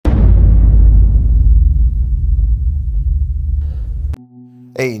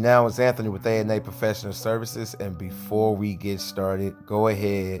Hey, now it's Anthony with A&A Professional Services, and before we get started, go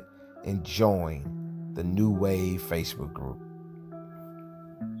ahead and join the New Wave Facebook group.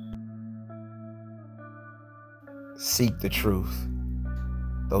 Seek the truth.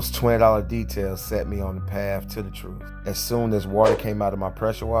 Those $20 details set me on the path to the truth. As soon as water came out of my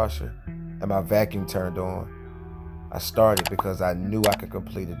pressure washer and my vacuum turned on, I started because I knew I could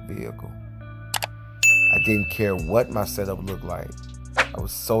complete a vehicle. I didn't care what my setup looked like. I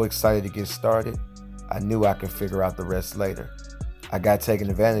was so excited to get started, I knew I could figure out the rest later. I got taken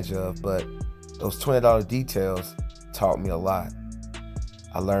advantage of, but those $20 details taught me a lot.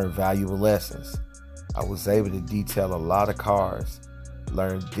 I learned valuable lessons. I was able to detail a lot of cars,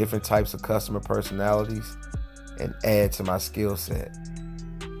 learn different types of customer personalities, and add to my skill set.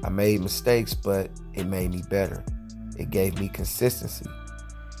 I made mistakes, but it made me better. It gave me consistency,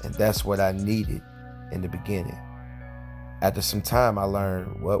 and that's what I needed in the beginning. After some time, I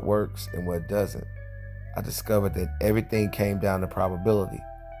learned what works and what doesn't. I discovered that everything came down to probability.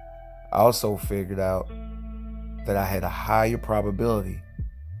 I also figured out that I had a higher probability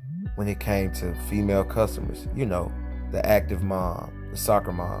when it came to female customers. You know, the active mom, the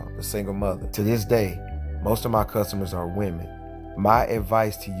soccer mom, the single mother. To this day, most of my customers are women. My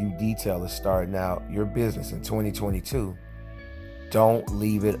advice to you detailers starting out your business in 2022, don't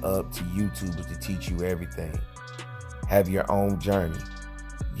leave it up to YouTubers to teach you everything. Have your own journey.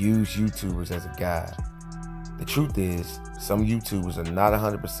 Use YouTubers as a guide. The truth is, some YouTubers are not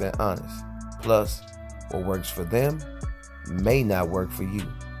 100% honest. Plus, what works for them may not work for you.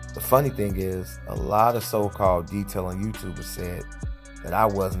 The funny thing is, a lot of so-called detailing YouTubers said that I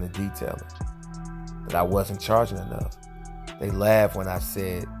wasn't a detailer, that I wasn't charging enough. They laughed when I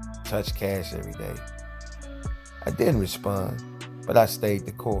said, touch cash every day. I didn't respond, but I stayed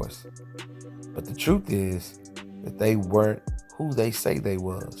the course. But the truth is that they weren't who they say they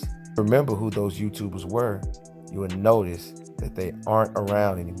was. Remember who those YouTubers were, you will notice that they aren't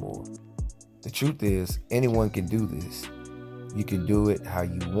around anymore. The truth is, anyone can do this. You can do it how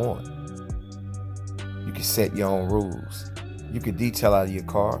you want. You can set your own rules. You can detail out of your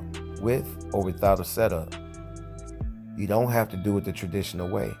car with or without a setup. You don't have to do it the traditional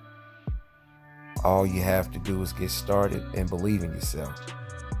way. All you have to do is get started and believe in yourself.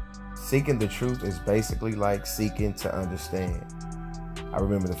 Seeking the truth is basically like seeking to understand. I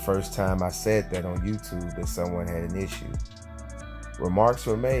remember the first time I said that on YouTube that someone had an issue. Remarks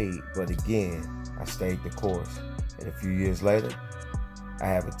were made, but again, I stayed the course. And a few years later, I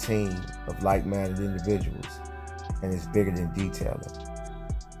have a team of like-minded individuals, and it's bigger than detailing.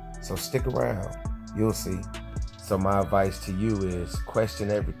 So stick around, you'll see. So my advice to you is question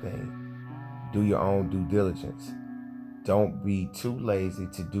everything. Do your own due diligence. Don't be too lazy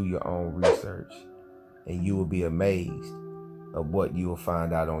to do your own research, and you will be amazed of what you will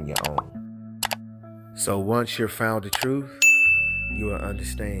find out on your own. So once you're found the truth, you will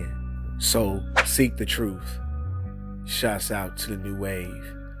understand. So seek the truth. Shouts out to the New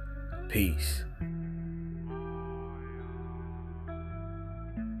Wave. Peace.